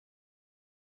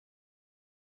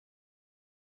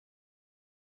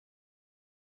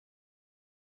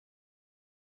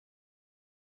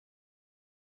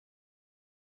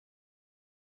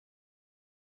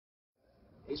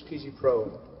HPG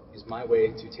Pro is my way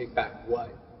to take back what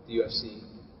the UFC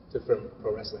took from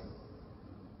pro wrestling.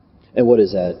 And what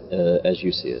is that, as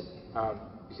you see it?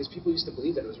 Because people used to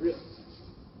believe that it was real.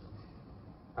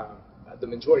 The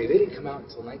majority, they didn't come out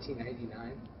until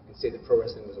 1999 and say that pro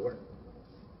wrestling was a work.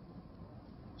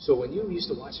 So when you used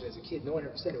to watch it as a kid, no one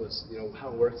ever said it was, how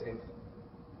it works.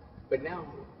 But now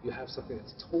you have something that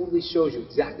totally shows you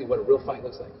exactly what a real fight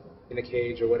looks like in a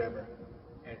cage or whatever.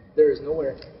 And there is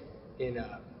nowhere in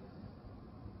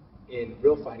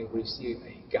real fighting where you see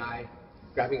a guy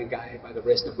grabbing a guy by the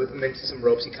wrist and whip him into some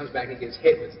ropes. He comes back and gets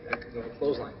hit with a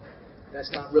clothesline.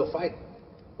 That's not real fighting.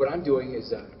 What I'm doing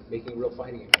is making real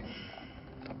fighting again.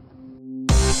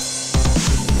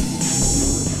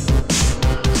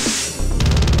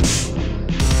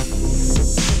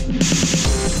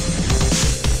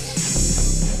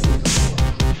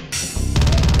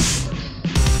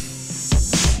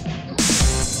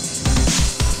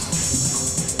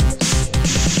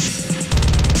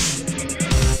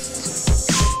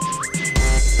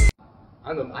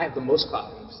 I have the most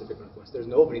clout in the Pacific Northwest. There's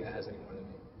nobody that has any more than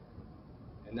me.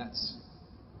 And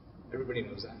everybody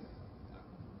knows that.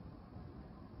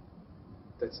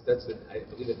 I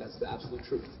believe that's the absolute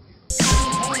truth.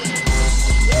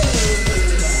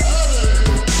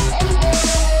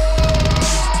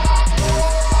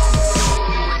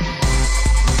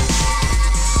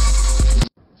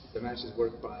 The matches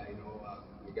work by,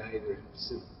 the guy either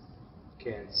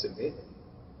can submit,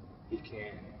 he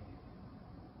can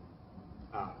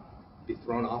be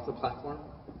thrown off the platform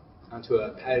onto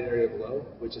a padded area below,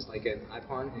 which is like an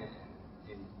ippon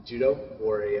in judo,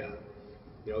 or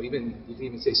you can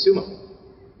even say sumo.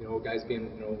 Guys being,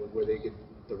 where they get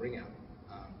the ring out,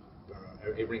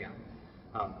 or a ring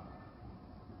out.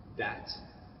 That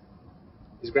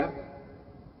is grappling.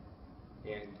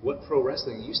 And what pro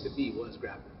wrestling used to be was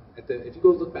grappling. If you go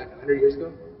look back 100 years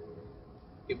ago,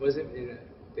 it wasn't in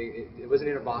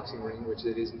a boxing ring, which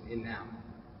it is in now.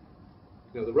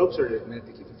 The ropes are meant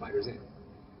to keep the fighters in.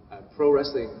 Pro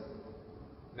wrestling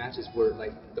matches were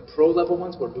like the pro level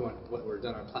ones were doing what were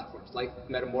done on platforms, like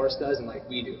Metamoris does and like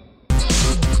we do.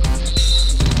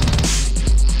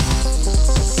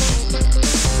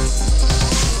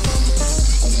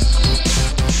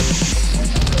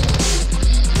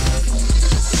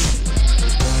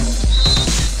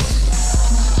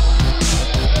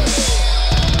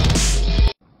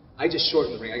 I just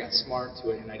shortened the ring. I got smart to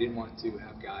it, and I didn't want to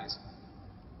have guys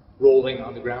rolling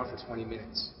on the ground for 20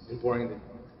 minutes and boring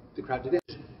the crowd to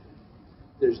death.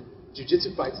 There's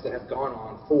jiu-jitsu fights that have gone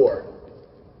on for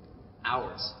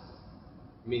hours.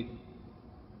 I mean,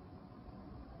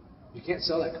 you can't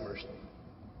sell that commercially.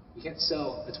 You can't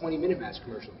sell a 20-minute match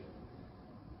commercially.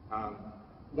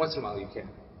 Once in a while you can,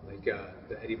 like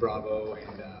the Eddie Bravo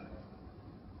and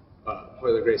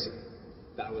Hoyler Gracie.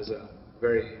 That was a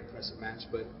very impressive match,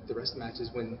 but the rest of the matches,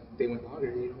 when they went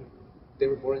longer, they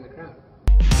were boring the crowd.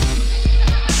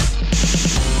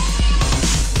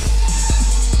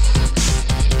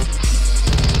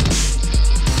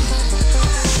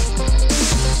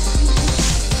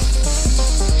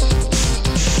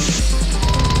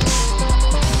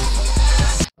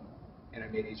 And I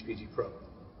made HPG Pro.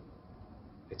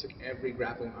 I took every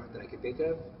grappling art that I could think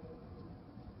of: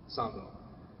 sambo,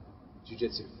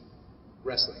 jiu-jitsu,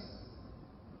 wrestling,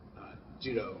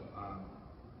 judo.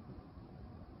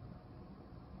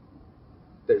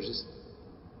 There's just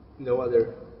no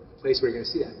other place where you're going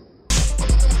to see that.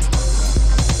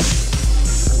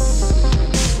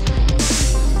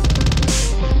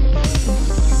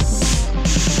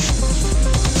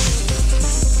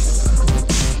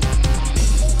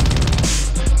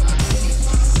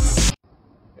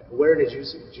 Where in a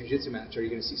jiu-jitsu match are you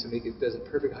going to see somebody that does a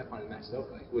perfect ippon and matches over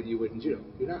like what you would in judo?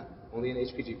 You're not. Only in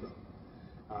HPG Pro.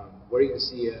 Where are you going to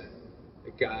see a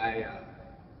guy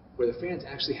where the fans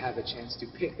actually have a chance to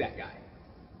pick that guy?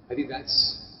 I think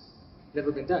that's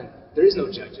never been done. There is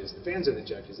no judges. The fans are the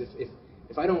judges.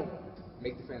 If I don't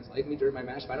make the fans like me during my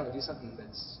match, if I don't do something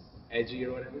that's edgy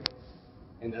or whatever,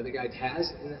 and the other guy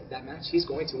has in that match, he's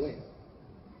going to win.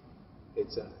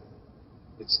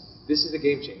 This is a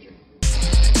game changer.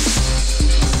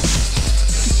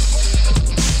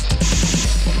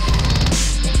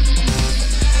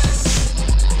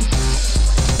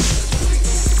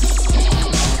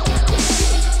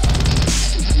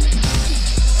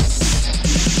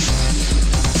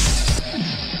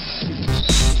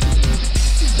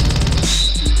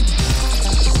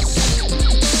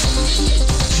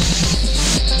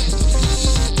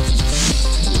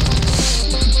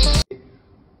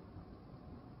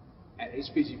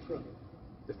 HPG Pro,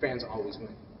 the fans always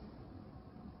win,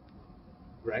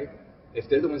 right? If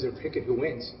they're the ones who are picking who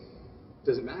wins,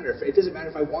 Doesn't matter. It doesn't matter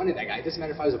if I wanted that guy. It doesn't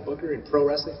matter if I was a booker in pro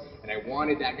wrestling and I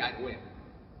wanted that guy to win.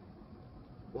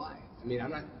 Why? I mean,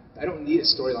 I don't need a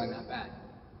storyline that bad.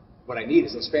 What I need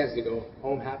is those fans to go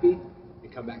home happy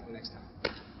and come back the next time.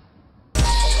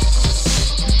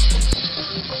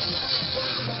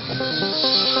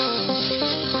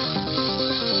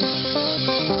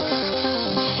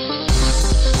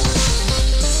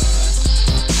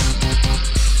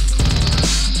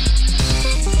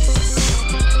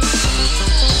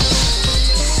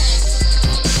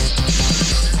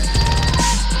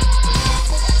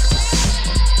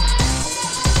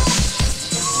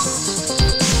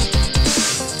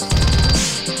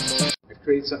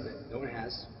 Create something that no one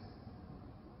has.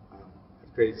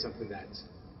 I've created something that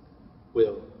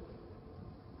will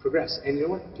progress. And you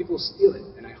know what? People steal it,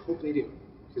 and I hope they do,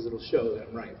 because it'll show that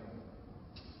I'm right.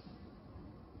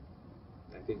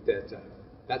 I think that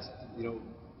that's, you know,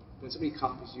 when somebody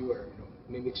copies you or, you know,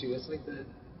 mimics you, that's like the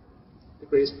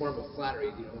greatest form of flattery.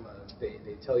 You know,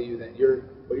 they tell you that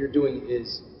what you're doing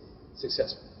is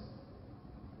successful.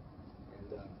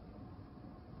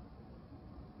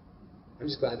 I'm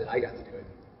just glad that I got to do it.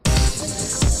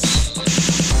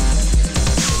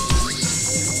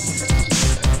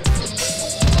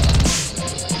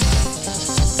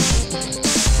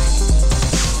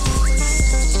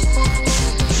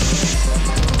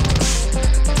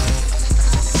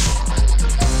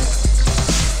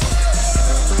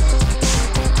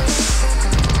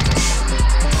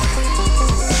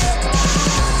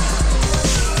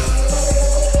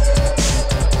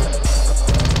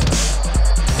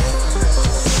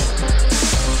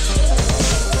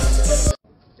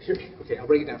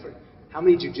 Break it down for you. How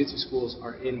many jiu-jitsu schools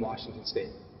are in Washington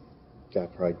State?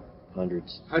 Got probably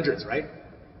hundreds. Hundreds, right?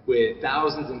 With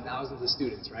thousands and thousands of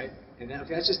students, right? And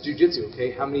okay, that's just jiu-jitsu,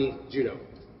 okay? How many judo?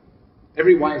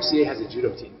 Every YMCA has a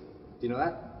judo team. Do you know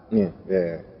that? Yeah.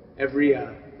 Every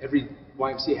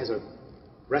YMCA has a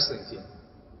wrestling team.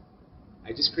 I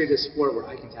just created a sport where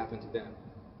I can tap into them.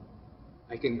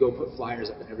 I can go put flyers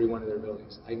up in every one of their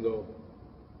buildings. I can go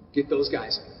get those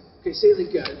guys. Okay, say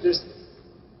like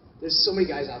there's so many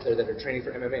guys out there that are training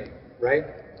for MMA, right?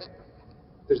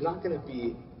 There's not going to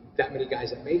be that many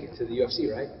guys that make it to the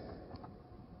UFC, right?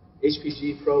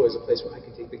 HPG Pro is a place where I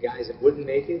can take the guys that wouldn't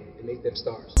make it and make them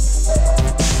stars.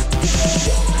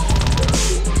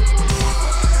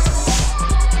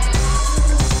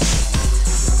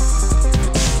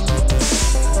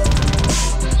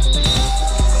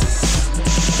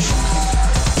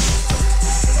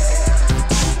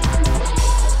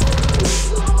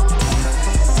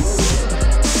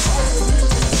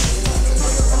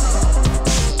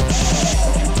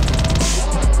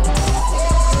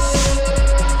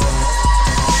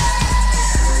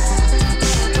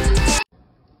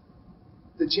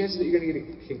 The chances that you're going to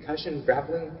get a concussion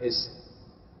grappling is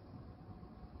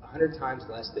 100 times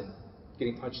less than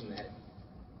getting punched in the head.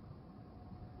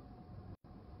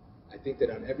 I think that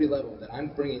on every level that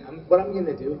what I'm going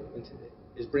to do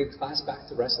is bring class back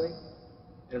to wrestling,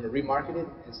 and I'm going to remarket it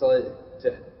and sell it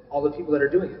to all the people that are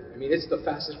doing it. I mean, it's the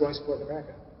fastest growing sport in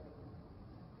America.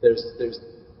 There's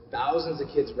thousands of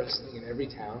kids wrestling in every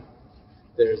town.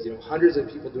 There's hundreds of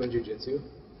people doing jiu-jitsu,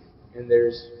 and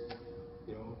there's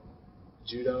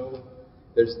judo.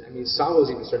 Sambo's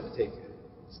even starting to take it.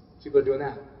 People are doing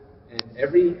that. And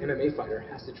every MMA fighter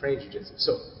has to train jiu-jitsu.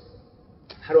 So,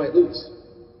 how do I lose?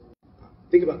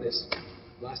 Think about this.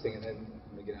 Last thing, and then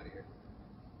I'm going to get out of here.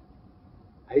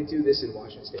 I do this in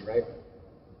Washington State, right?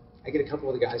 I get a couple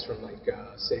of the guys from,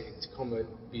 say, Tacoma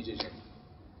BJJ.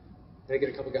 And I get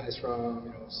a couple guys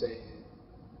from, say,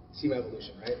 Team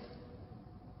Evolution, right?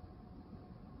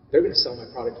 They're going to sell my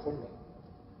product for me.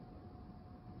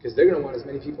 Because they're going to want as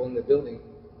many people in the building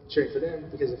cheering for them,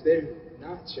 because if they're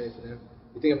not cheering for them,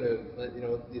 you think I'm going to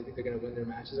do you think they're going to win their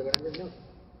matches or whatever? No.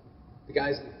 The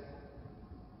guys,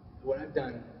 what I've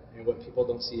done and what people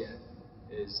don't see yet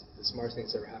is the smartest thing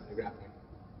that's ever happened to grappling.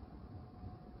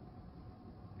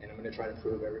 And I'm going to try to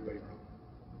prove everybody wrong.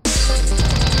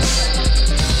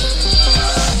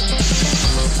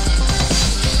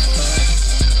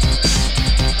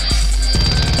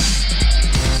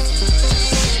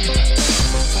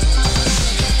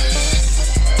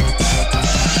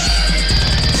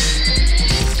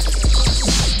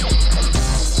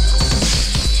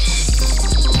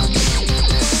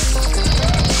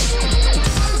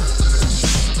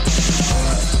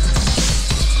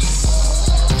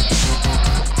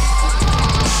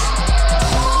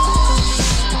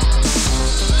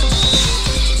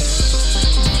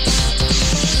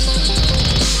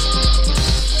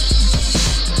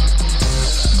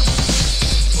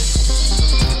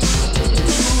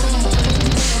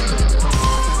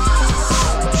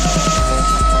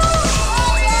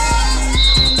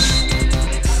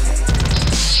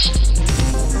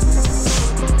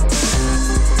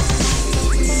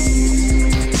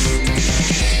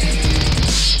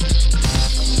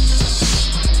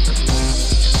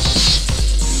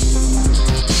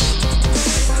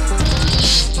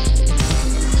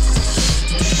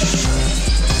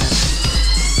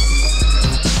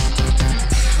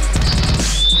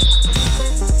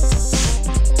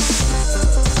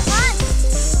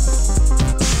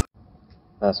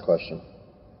 Last question.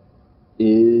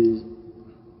 Is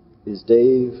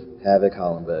Dave Havoc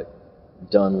Hollenbeck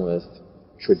done with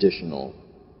traditional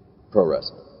pro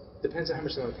wrestling? Depends on how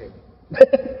much they want to pay me.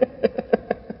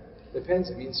 Depends.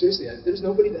 I mean, seriously, there's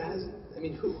nobody that has. I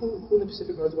mean, who in the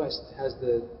Pacific Northwest has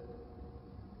the?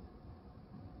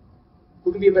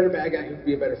 Who can be a better bad guy? Who can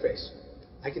be a better face?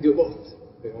 I can do both.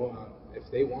 You know, if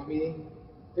they want me,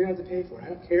 they're gonna have to pay for it. I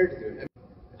don't care to do it.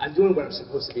 I'm doing what I'm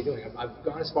supposed to be doing. I've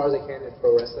gone as far as I can in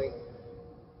pro wrestling.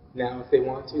 Now, if they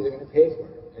want to, they're gonna pay for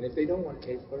it. And if they don't want to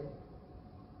pay for it,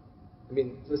 I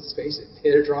mean, let's face it,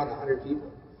 they're drawing 100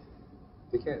 people.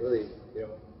 They can't really, you know,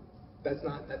 that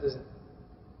doesn't.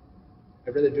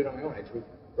 I'd rather do it on my own. I do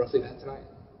roughly that tonight.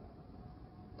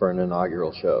 For an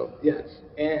inaugural show. Yeah,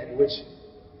 and which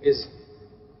is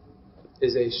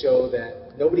a show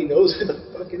that nobody knows what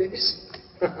the fuck it is.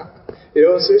 You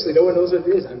know, seriously, no one knows what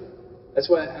it is. That's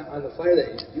why on the flyer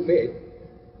that you made,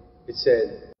 it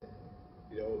said,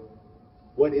 you know,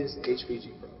 what is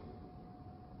HPG Pro?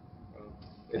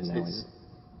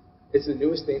 It's the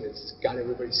newest thing that's got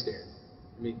everybody scared.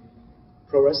 I mean,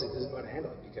 pro wrestling doesn't know how to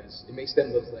handle it because it makes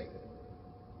them look like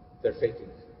they're faking.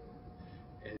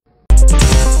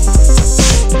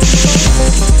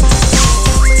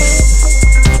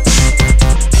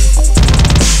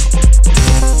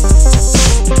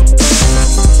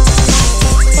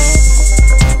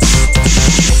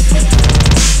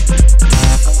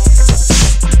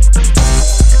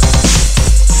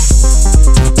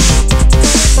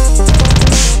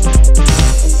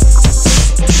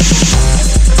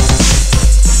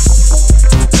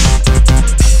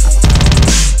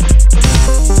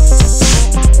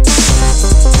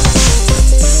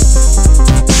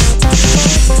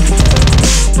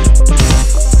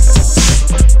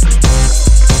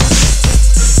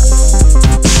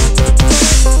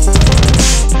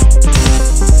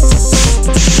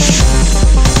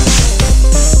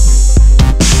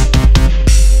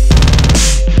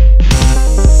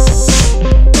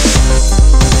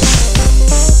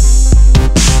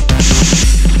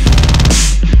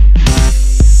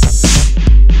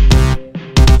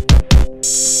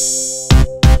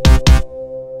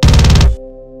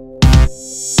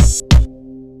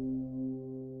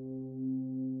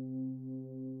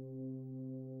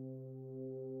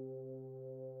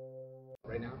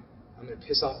 Right now, I'm going to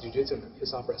piss off jiu-jitsu, I'm going to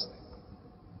piss off wrestling.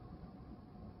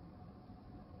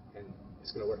 And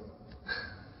it's going to work.